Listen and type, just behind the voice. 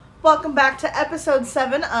Welcome back to episode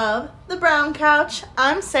 7 of The Brown Couch.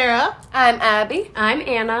 I'm Sarah. I'm Abby. I'm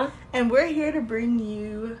Anna. And we're here to bring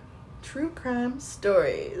you true crime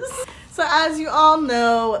stories. So as you all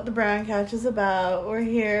know what The Brown Couch is about, we're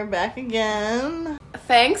here back again.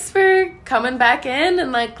 Thanks for coming back in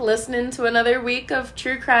and listening to another week of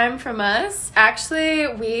true crime from us.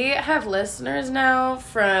 Actually, we have listeners now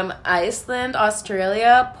from Iceland,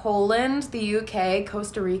 Australia, Poland, the UK,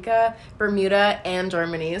 Costa Rica, Bermuda, and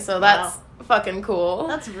Germany. So that's fucking cool.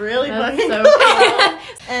 That's really That's fucking so cool.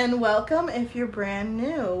 And welcome if you're brand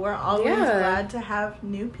new. We're always glad to have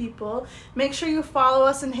new people. Make sure you follow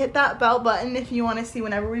us and hit that bell button if you want to see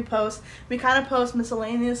whenever we post. We kind of post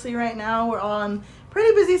miscellaneously right now. We're on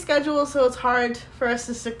pretty busy schedule, so it's hard for us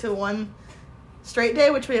to stick to one straight day,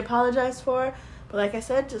 which we apologize for. But like I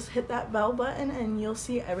said, just hit that bell button and you'll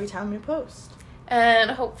see every time we post.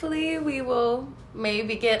 And hopefully we will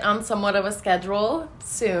maybe get on somewhat of a schedule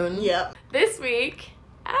soon. Yep. This week,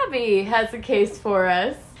 Abby has a case for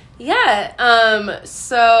us. Yeah,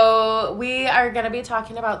 so we are going to be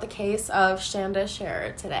talking about the case of Shanda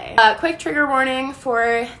Scherer today. Quick trigger warning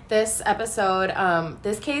for this episode.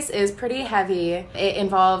 This case is pretty heavy. It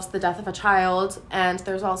involves the death of a child, and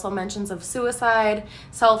there's also mentions of suicide,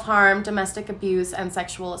 self-harm, domestic abuse, and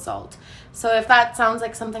sexual assault. So if that sounds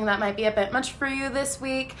like something that might be a bit much for you this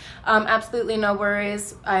week, absolutely no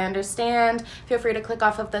worries. I understand. Feel free to click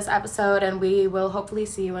off of this episode, and we will hopefully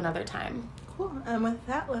see you another time. Cool. And with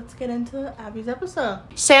that, let's get into Abby's episode.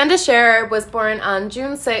 Shanda Scherer was born on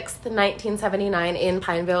June 6th, 1979 in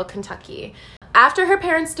Pineville, Kentucky. After her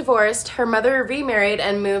parents divorced, her mother remarried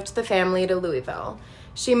and moved the family to Louisville.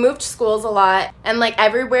 She moved schools a lot, and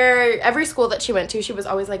every school that she went to, she was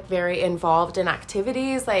always very involved in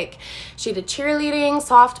activities. She did cheerleading,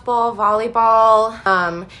 softball, volleyball,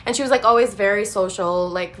 and she was always very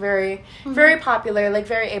social, very popular,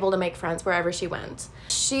 very able to make friends wherever she went.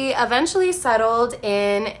 She eventually settled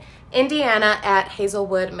in Indiana at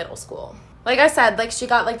Hazelwood Middle School. Like I said, she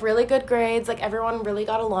got really good grades, everyone really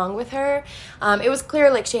got along with her. It was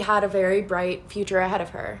clear she had a very bright future ahead of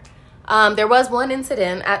her. There was one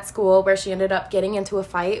incident at school where she ended up getting into a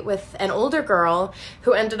fight with an older girl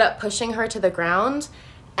who ended up pushing her to the ground,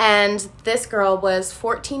 and this girl was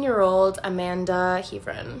 14-year-old Amanda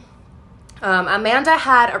Heavrin. Amanda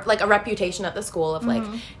had a reputation at the school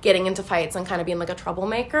of getting into fights and kind of being a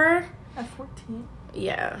troublemaker. At 14?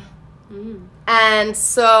 Yeah. Mm. And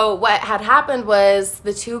so what had happened was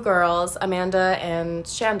the two girls, Amanda and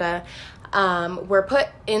Shanda, were put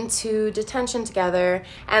into detention together,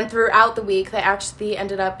 and throughout the week they actually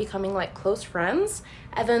ended up becoming close friends,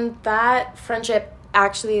 and then that friendship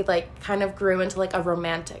actually kind of grew into a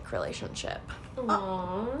romantic relationship.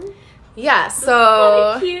 Aww. Yeah,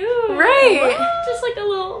 so That's cute. Right. What? Just a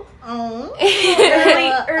little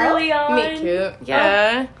early on. Meet cute.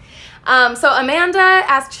 Yeah. So Amanda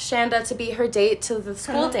asked Shanda to be her date to the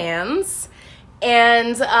school dance,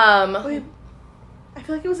 and Wait, I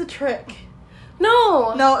feel like it was a trick.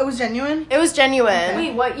 No, it was genuine. it was genuine. Okay.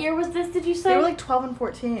 Wait, what year was this, did you say? They were 12 and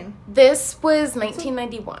 14. This was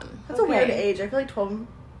 1991. That's a weird age. I feel like 12 and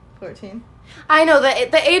 14. I know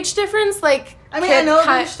that the age difference, I mean, I know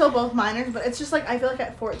they're still both minors, but it's just I feel like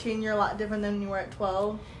at 14 you're a lot different than you were at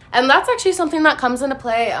 12. and that's actually something that comes into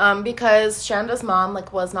play, because Shanda's mom,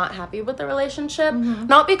 was not happy with the relationship. Mm-hmm.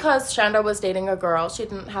 Not because Shanda was dating a girl, she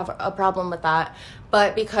didn't have a problem with that,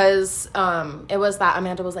 but because, it was that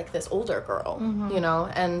Amanda was, this older girl,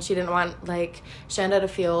 and she didn't want, Shanda to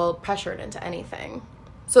feel pressured into anything.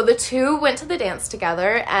 So the two went to the dance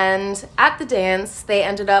together, and at the dance, they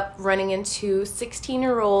ended up running into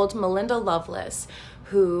 16-year-old Melinda Lovelace,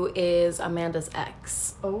 who is Amanda's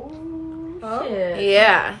ex. Oh. Shit.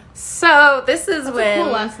 Yeah. So this is That's when a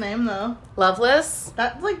cool last name, though. Lovelace.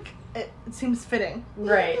 That, it seems fitting.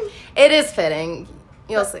 Right. It is fitting.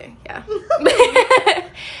 You'll see. Yeah.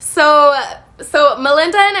 So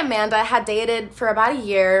Melinda and Amanda had dated for about a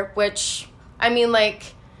year, which, I mean,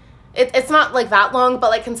 it's not that long,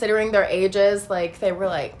 but considering their ages, they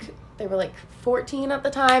were 14 at the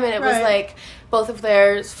time, and it was both of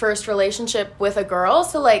their first relationship with a girl,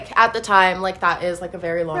 so at the time that is a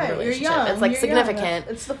very long relationship. You're young. It's significant.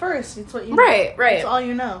 It's the first. It's what you right. It's all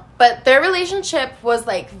you know. But their relationship was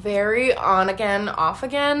very on again, off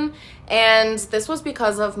again, and this was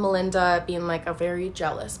because of Melinda being a very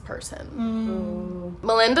jealous person.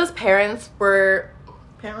 Melinda's parents were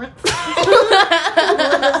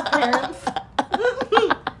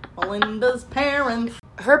Melinda's parents.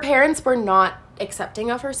 her parents were not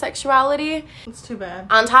accepting of her sexuality. It's too bad.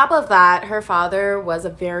 On top of that, her father was a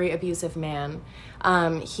very abusive man.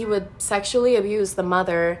 He would sexually abuse the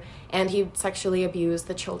mother, and he sexually abused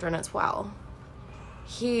the children as well.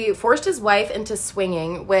 He forced his wife into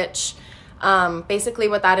swinging, which basically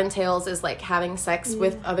what that entails is like having sex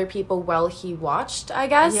with other people while he watched, I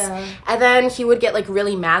guess. Yeah. And then he would get like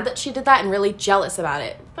really mad that she did that and really jealous about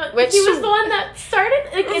it. But he was the one that started,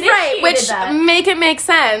 right, which make it make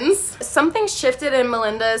sense. Something shifted in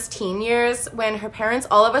Melinda's teen years when her parents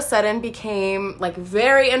all of a sudden became like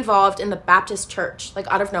very involved in the Baptist church, like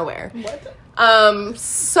out of nowhere. What?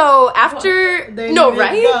 So after right?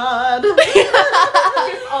 God.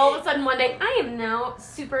 Just all of a sudden one day, I am now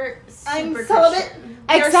super I'm celibate.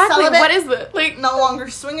 Exactly. Celibate. What is it? Like, no longer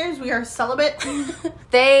swingers, we are celibate.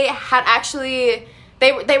 They had actually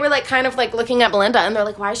they were like kind of like looking at Melinda and they're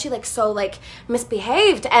like, why is she like so like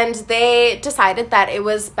misbehaved? And they decided that it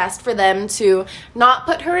was best for them to not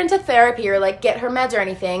put her into therapy or like get her meds or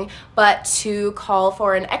anything, but to call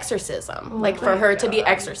for an exorcism, like for her to be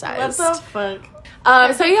exorcised. What the fuck?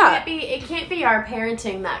 So yeah, it can't be our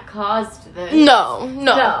parenting that caused this.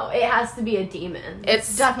 No, it has to be a demon.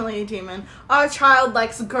 It's definitely a demon. Our child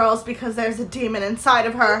likes girls because there's a demon inside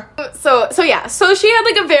of her. So yeah, so she had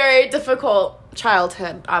like a very difficult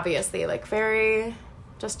childhood, obviously, like very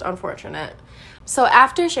just unfortunate. So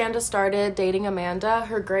after Shanda started dating Amanda,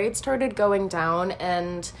 her grades started going down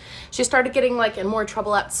and she started getting like in more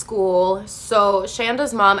trouble at school. So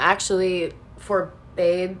Shanda's mom actually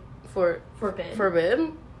forbade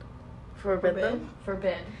them.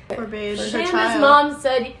 Shanda's mom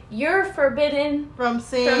said, "You're forbidden from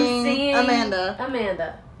seeing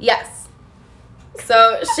Amanda." Yes.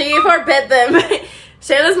 So she forbid them.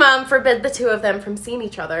 Shanda's mom forbid the two of them from seeing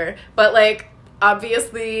each other, but like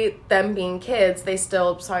obviously them being kids, they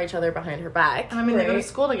still saw each other behind her back. And I mean, they go to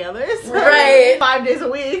school together, so right? 5 days a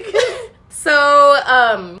week.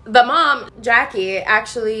 So the mom, Jackie,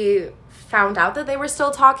 actually found out that they were still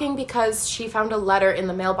talking because she found a letter in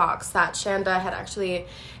the mailbox that Shanda had actually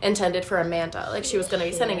intended for Amanda. Like, she was going to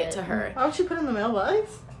be sending it to her. Why would she put it in the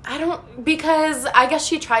mailbox? Because I guess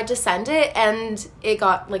she tried to send it and it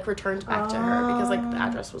got, like, returned back to her because, like, the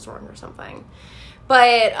address was wrong or something.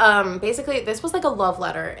 But basically, this was like a love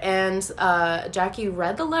letter, and Jackie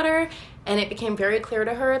read the letter, and it became very clear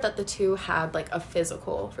to her that the two had like a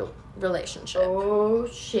physical relationship. Oh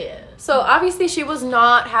shit! So obviously, she was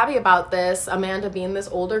not happy about this. Amanda being this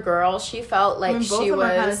older girl, she felt like she was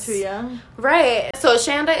kind of too young. Right. So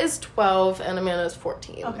Shanda is 12 and Amanda is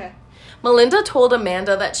 14. Okay. Melinda told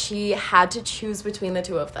Amanda that she had to choose between the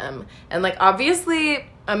two of them. And, like, obviously,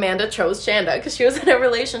 Amanda chose Shanda because she was in a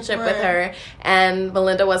relationship with her, and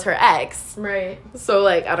Melinda was her ex. Right. So,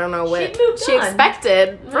 like, I don't know what she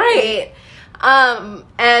expected. Right.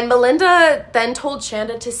 And Melinda then told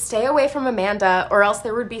Shanda to stay away from Amanda or else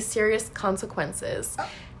there would be serious consequences.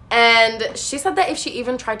 And she said that if she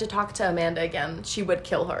even tried to talk to Amanda again, she would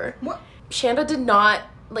kill her. What? Shanda did not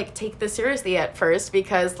like take this seriously at first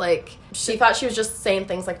because like she thought she was just saying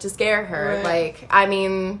things like to scare her. Right. Like, I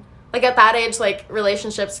mean, like at that age, like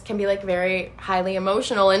relationships can be like very highly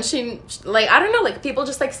emotional, and she like, I don't know, like people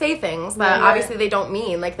just like say things that obviously they don't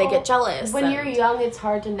mean, like they get jealous. When you're young, it's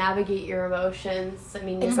hard to navigate your emotions. I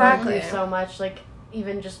mean, you're going through so much, like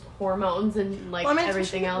even just hormones and like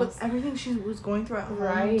everything else. With everything she was going through at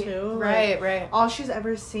home too. Right. All she's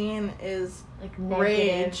ever seen is like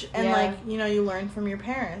rage, and like, you know, you learn from your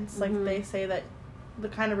parents. Like they say that the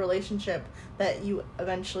kind of relationship that you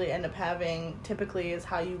eventually end up having typically is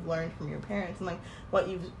how you learn from your parents and like what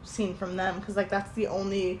you've seen from them, because like that's the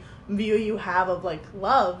only view you have of like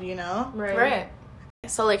love, you know. Right.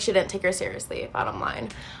 So like she didn't take her seriously, bottom line.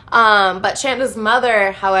 But Shanda's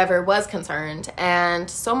mother, however, was concerned, and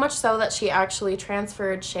so much so that she actually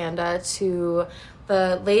transferred Shanda to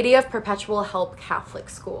the Lady of Perpetual Help Catholic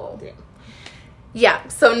School. Yeah,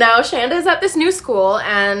 so now Shanda is at this new school,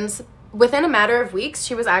 and within a matter of weeks,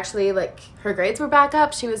 she was actually, like, her grades were back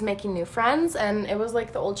up, she was making new friends, and it was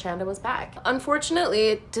like the old Shanda was back.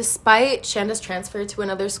 Unfortunately, despite Shanda's transfer to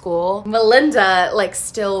another school, Melinda, like,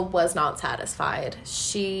 still was not satisfied.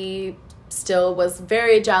 She still was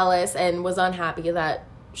very jealous and was unhappy that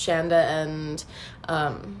Shanda and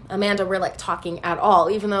Amanda were, like, talking at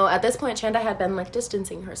all, even though at this point Shanda had been, like,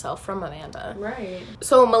 distancing herself from Amanda. Right.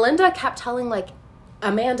 So Melinda kept telling, like,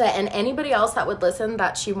 Amanda and anybody else that would listen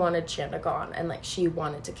that she wanted Shanda gone and, like, she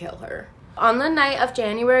wanted to kill her. On the night of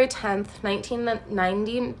January 10th,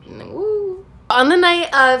 1990... On the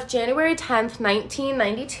night of January 10th,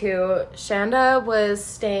 1992, Shanda was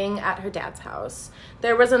staying at her dad's house.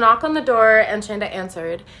 There was a knock on the door, and Shanda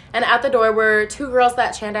answered. And at the door were two girls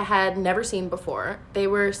that Shanda had never seen before. They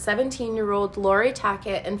were 17-year-old Lori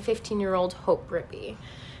Tackett and 15-year-old Hope Rippey.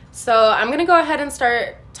 So I'm going to go ahead and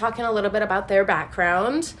start talking a little bit about their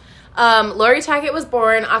background. Lori Tackett was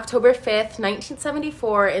born October 5th,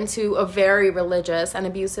 1974, into a very religious and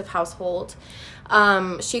abusive household.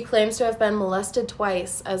 She claims to have been molested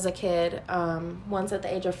twice as a kid, once at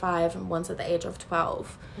the age of 5 and once at the age of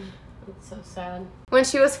 12. That's so sad. When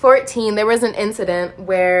she was 14, there was an incident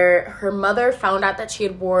where her mother found out that she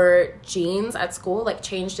had wore jeans at school, like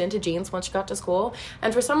changed into jeans when she got to school.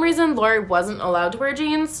 And for some reason, Lori wasn't allowed to wear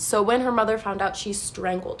jeans. So when her mother found out, she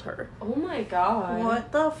strangled her. Oh my God.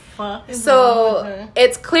 What the fuck is wrong with her?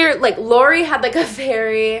 It's clear, like, Lori had, like, a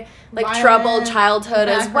very, like, violent troubled childhood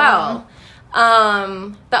background as well.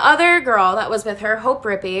 The other girl that was with her, Hope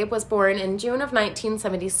Rippey, was born in June of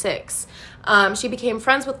 1976. She became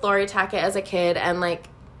friends with Lori Tackett as a kid, and, like,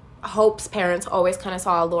 Hope's parents always kind of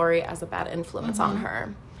saw Lori as a bad influence on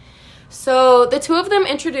her. So the two of them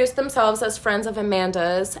introduced themselves as friends of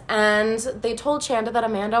Amanda's, and they told Shanda that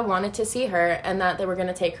Amanda wanted to see her and that they were going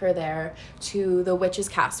to take her there to the witch's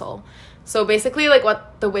castle. So basically, like,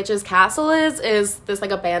 what the witch's castle is this,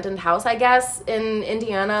 like, abandoned house, I guess, in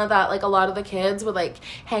Indiana that, like, a lot of the kids would, like,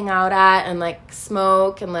 hang out at and, like,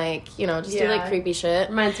 smoke and, like, you know, just do, like, creepy shit.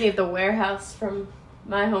 Reminds me of the warehouse from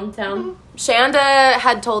my hometown. Shanda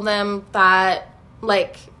had told them that,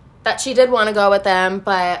 like, that she did want to go with them,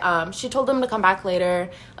 but she told them to come back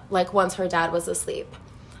later, like, once her dad was asleep.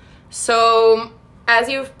 So, as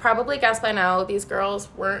you've probably guessed by now, these girls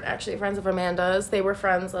weren't actually friends of Amanda's. They were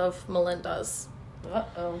friends of Melinda's.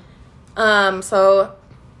 Uh-oh. So,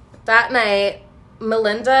 that night,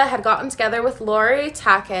 Melinda had gotten together with Lori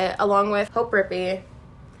Tackett, along with Hope Rippey,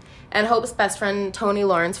 and Hope's best friend, Tony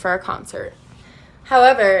Lawrence, for a concert.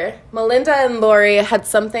 However, Melinda and Lori had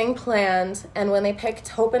something planned, and when they picked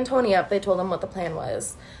Hope and Tony up, they told them what the plan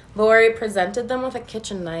was. Lori presented them with a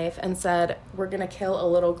kitchen knife and said, "We're gonna kill a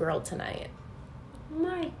little girl tonight." Oh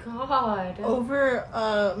my God. Over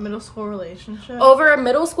a middle school relationship? Over a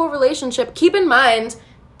middle school relationship. Keep in mind,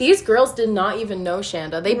 these girls did not even know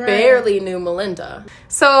Shanda. They barely knew Melinda.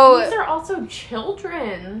 So these are also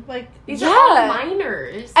children. Like, these are all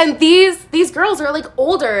minors. And these girls are, like,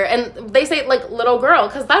 older, and they say, like, little girl,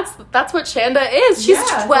 because that's what Shanda is. She's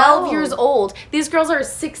 12 years old. These girls are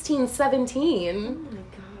 16, 17. Oh my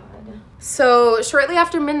God. So shortly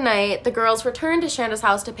after midnight, the girls returned to Shanda's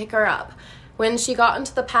house to pick her up. When she got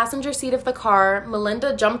into the passenger seat of the car,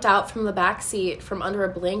 Melinda jumped out from the back seat from under a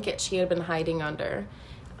blanket she had been hiding under.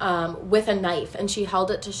 With a knife, and she held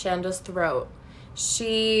it to Shanda's throat.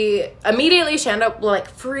 Shanda, like,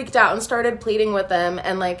 freaked out and started pleading with them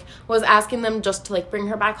and, like, was asking them just to, like, bring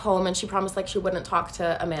her back home, and she promised, like, she wouldn't talk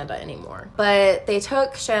to Amanda anymore. But they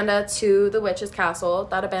took Shanda to the witch's castle,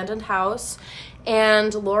 that abandoned house,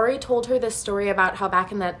 and Lori told her this story about how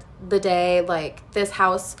back in the day, like, this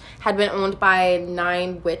house had been owned by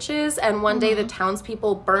 9 witches, and one day the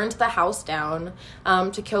townspeople burned the house down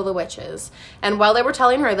to kill the witches. And while they were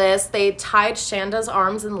telling her this, they tied Shanda's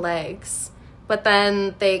arms and legs. But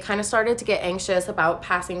then they kind of started to get anxious about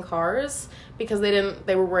passing cars because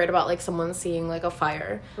they were worried about, like, someone seeing, like, a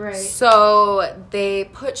fire. Right. So they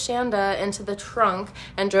put Shanda into the trunk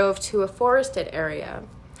and drove to a forested area.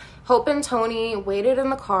 Hope and Tony waited in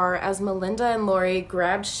the car as Melinda and Lori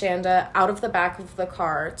grabbed Shanda out of the back of the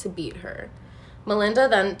car to beat her. Melinda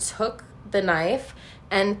then took the knife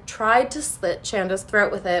and tried to slit Shanda's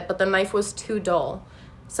throat with it, but the knife was too dull.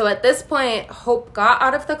 So at this point, Hope got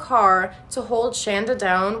out of the car to hold Shanda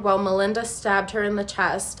down while Melinda stabbed her in the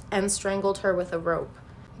chest and strangled her with a rope.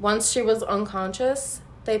 Once she was unconscious,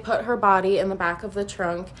 they put her body in the back of the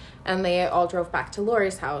trunk, and they all drove back to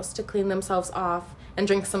Lori's house to clean themselves off and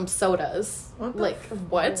drink some sodas. What?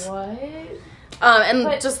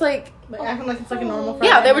 And just, like acting like it's, like, a normal Friday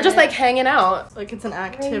Yeah, they were just, like, hanging out. Like it's an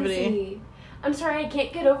activity. Crazy. I'm sorry, I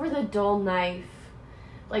can't get over the dull knife.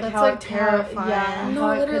 Like, that's, how like, terrifying.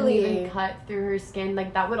 How it couldn't even cut through her skin.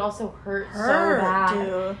 Like, that would also hurt so bad.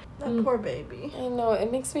 Dude. That poor baby. I know, it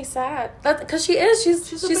makes me sad. Because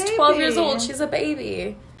she's 12 years old. She's a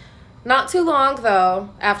baby. Not too long, though,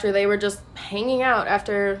 after they were just hanging out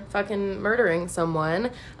after fucking murdering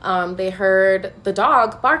someone, they heard the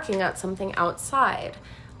dog barking at something outside.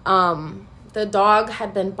 The dog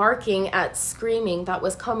had been barking at screaming that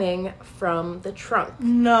was coming from the trunk.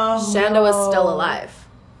 No. Shanda was still alive.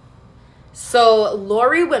 So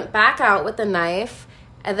Lori went back out with the knife,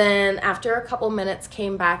 and then after a couple minutes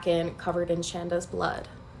came back in covered in Shanda's blood.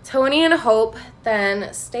 Tony and Hope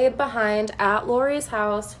then stayed behind at Lori's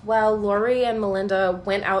house while Lori and Melinda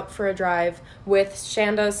went out for a drive with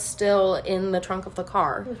Shanda still in the trunk of the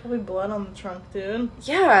car. There's probably blood on the trunk, dude.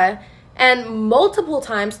 Yeah. And multiple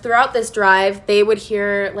times throughout this drive, they would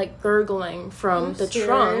hear, like, gurgling from the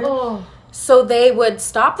trunk. Oh. So they would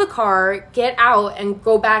stop the car, get out, and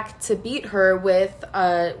go back to beat her with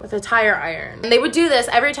a tire iron. And they would do this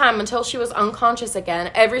every time until she was unconscious again.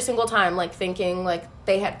 Every single time, like, thinking, like,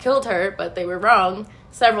 they had killed her, but they were wrong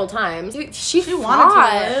several times. She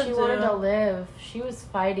fought. She wanted to live. She was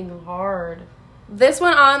fighting hard. This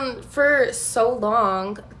went on for so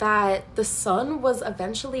long that the sun was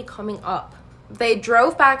eventually coming up. They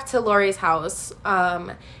drove back to Lori's house,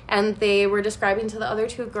 and they were describing to the other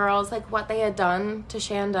two girls, like, what they had done to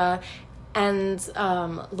Shanda, and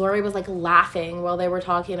Lori was, like, laughing while they were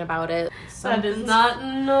talking about it. That is not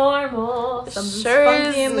normal. Something's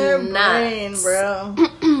funky in their brain,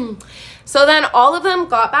 bro. So then all of them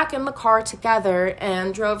got back in the car together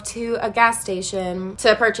and drove to a gas station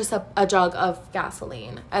to purchase a jug of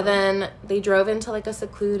gasoline. And then they drove into, like, a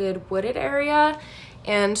secluded wooded area.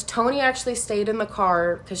 And Tony actually stayed in the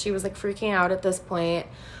car because she was, like, freaking out at this point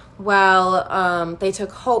while they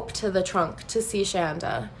took Hope to the trunk to see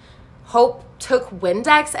Shanda. Hope took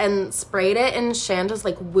Windex and sprayed it in Shanda's,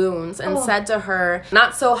 like, wounds and said to her,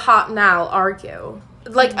 "Not so hot now, are you?"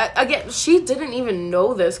 Like, again, she didn't even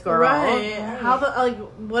know this girl. Right.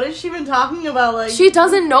 What is she even talking about? Like, she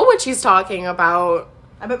doesn't know what she's talking about.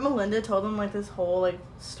 I bet Melinda told them, like, this whole, like,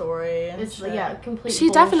 story. And it's, yeah, complete She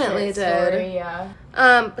definitely did. Story, yeah.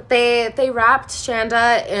 But they wrapped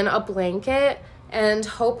Shanda in a blanket, and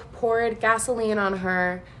Hope poured gasoline on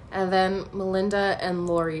her, and then Melinda and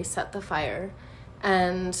Lori set the fire.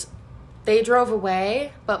 And they drove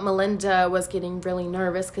away, but Melinda was getting really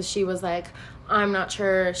nervous because she was like, I'm not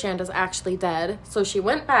sure Shanda's actually dead. So she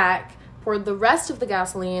went back, poured the rest of the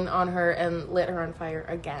gasoline on her, and lit her on fire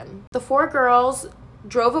again. The four girls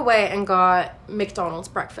drove away and got McDonald's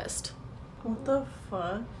breakfast. What the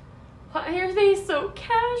fuck? Why are they so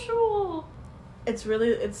casual? It's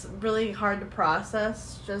really hard to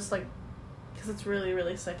process, just, like, because it's really,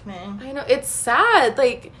 really sickening. I know, it's sad.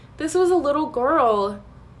 Like, this was a little girl,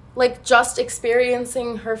 like, just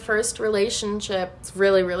experiencing her first relationship. It's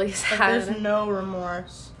really, really sad. Like, there's no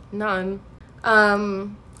remorse. None.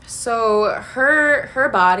 So her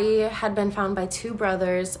body had been found by two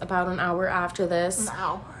brothers about an hour after this. An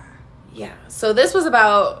hour? Yeah. So this was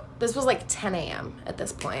like 10 a.m. at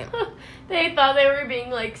this point. They thought they were being,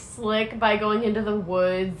 like, slick by going into the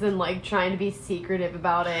woods and, like, trying to be secretive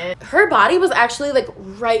about it. Her body was actually, like,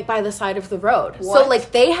 right by the side of the road. What? So,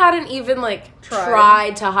 like, they hadn't even, like,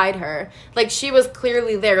 tried to hide her. Like, she was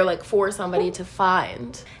clearly there, like, for somebody to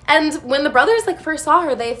find. And when the brothers, like, first saw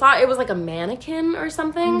her, they thought it was, like, a mannequin or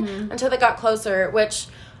something until they got closer, which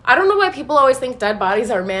I don't know why people always think dead bodies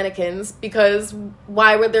are mannequins, because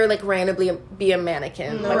why would there, like, randomly be a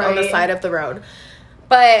mannequin, like, on the side of the road?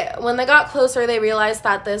 But when they got closer, they realized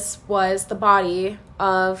that this was the body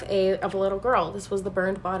of a little girl. This was the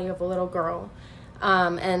burned body of a little girl.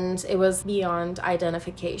 And it was beyond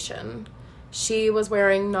identification. She was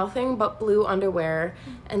wearing nothing but blue underwear,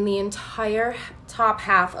 and the entire top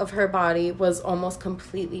half of her body was almost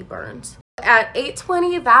completely burned. At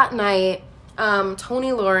 8:20 that night,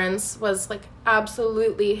 Toni Lawrence was, like,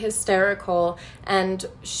 absolutely hysterical, and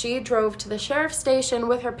she drove to the sheriff's station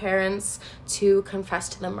with her parents to confess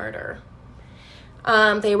to the murder.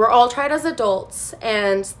 They were all tried as adults,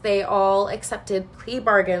 and they all accepted plea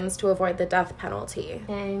bargains to avoid the death penalty.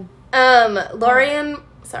 Dang.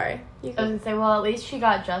 Sorry. I was gonna say, well, at least she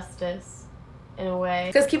got justice, in a way.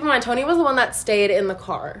 Because keep in mind, Toni was the one that stayed in the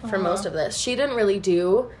car for most of this. She didn't really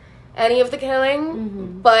do any of the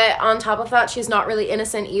killing, but on top of that, she's not really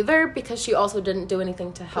innocent either, because she also didn't do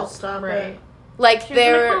anything to help. Stop it. Like, she was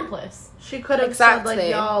an accomplice. She could have said, like,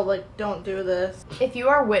 y'all, like, don't do this. If you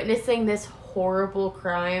are witnessing this horrible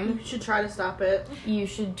crime, you should try to stop it. You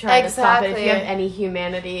should try to stop it if you have any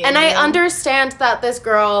humanity. And I understand that this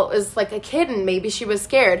girl is, like, a kid and maybe she was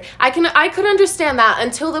scared. I could understand that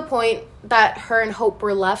until the point that her and Hope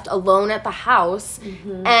were left alone at the house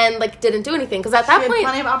and, like, didn't do anything. Because at that point, she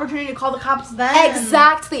had plenty of opportunity to call the cops then.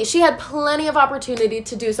 Exactly. She had plenty of opportunity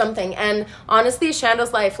to do something. And honestly,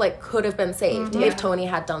 Shanda's life, like, could have been saved if Toni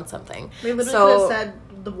had done something. They literally could have said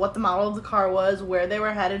what the model of the car was, where they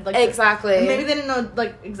were headed, like, exactly. And maybe they didn't know,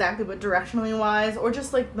 like, exactly, but directionally wise, or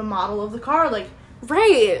just, like, the model of the car, like,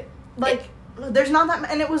 right, like, there's not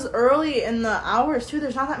that, and it was early in the hours too.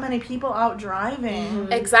 There's not that many people out driving.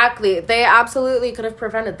 Mm-hmm. Exactly. They absolutely could have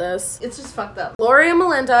prevented this. It's just fucked up. Lori and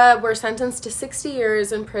Melinda were sentenced to 60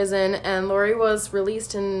 years in prison, and Lori was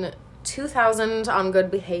released in 2000 on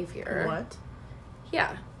good behavior. What?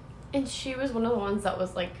 Yeah. And she was one of the ones that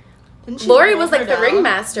was like... Lori was like the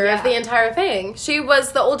ringmaster of the entire thing. She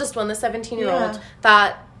was the oldest one, the 17-year-old,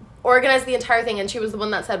 that organized the entire thing, and she was the one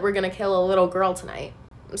that said, we're going to kill a little girl tonight.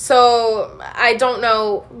 So, I don't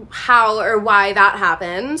know how or why that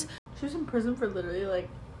happened. She was in prison for literally,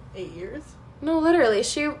 8 years? No, literally.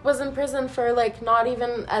 She was in prison for, not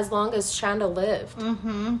even as long as Shanda lived.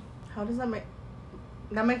 Mm-hmm. How does that make...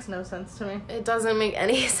 That makes no sense to me. It doesn't make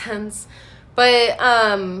any sense. But,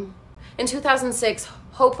 in 2006...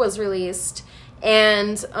 Hope was released,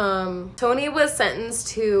 and Tony was sentenced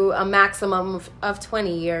to a maximum of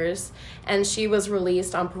 20 years, and she was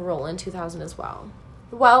released on parole in 2000 as well.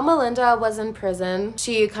 While Melinda was in prison,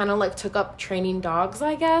 she kind of took up training dogs,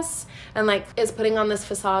 I guess, and is putting on this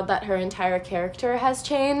facade that her entire character has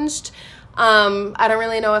changed. I don't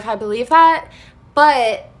really know if I believe that,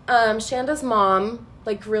 but Shanda's mom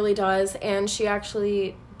really does, and she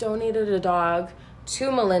actually donated a dog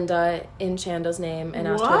to Melinda in Shanda's name and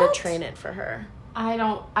asked her to train it for her. I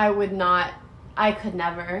could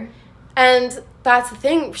never. And that's the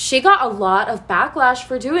thing. She got a lot of backlash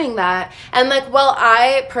for doing that. And,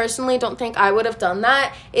 I personally don't think I would have done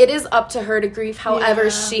that. It is up to her to grieve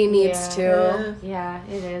however she needs to. Yeah,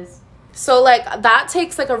 it is. So, that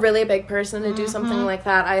takes, a really big person to do something like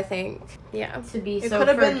that, I think. Yeah. To be so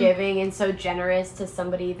forgiving and so generous to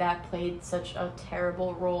somebody that played such a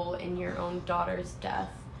terrible role in your own daughter's death.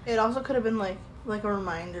 It also could have been, a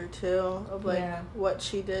reminder, too, of, what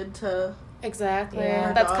she did to... Exactly.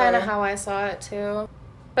 Yeah. That's kind of how I saw it, too.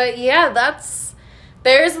 But, yeah,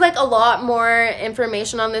 there's, a lot more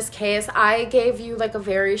information on this case. I gave you, a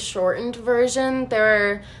very shortened version. There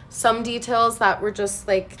are some details that were just,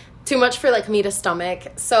 too much for me to stomach.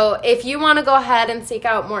 So if you want to go ahead and seek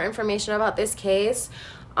out more information about this case,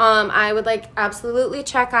 I would absolutely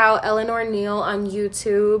check out Eleanor Neal on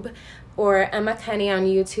YouTube or Emma Kenny on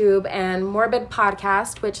YouTube and Morbid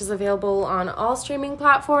Podcast, which is available on all streaming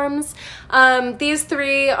platforms. These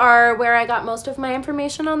three are where I got most of my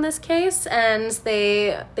information on this case, and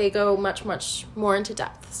they go much, much more into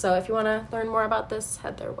depth. So if you want to learn more about this,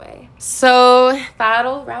 head their way. So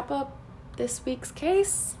that'll wrap up this week's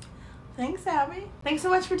case. Thanks, Abby. Thanks so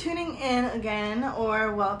much for tuning in again,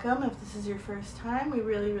 or welcome if this is your first time. We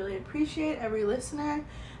really, really appreciate every listener,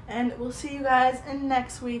 and we'll see you guys in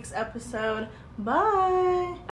next week's episode. Bye!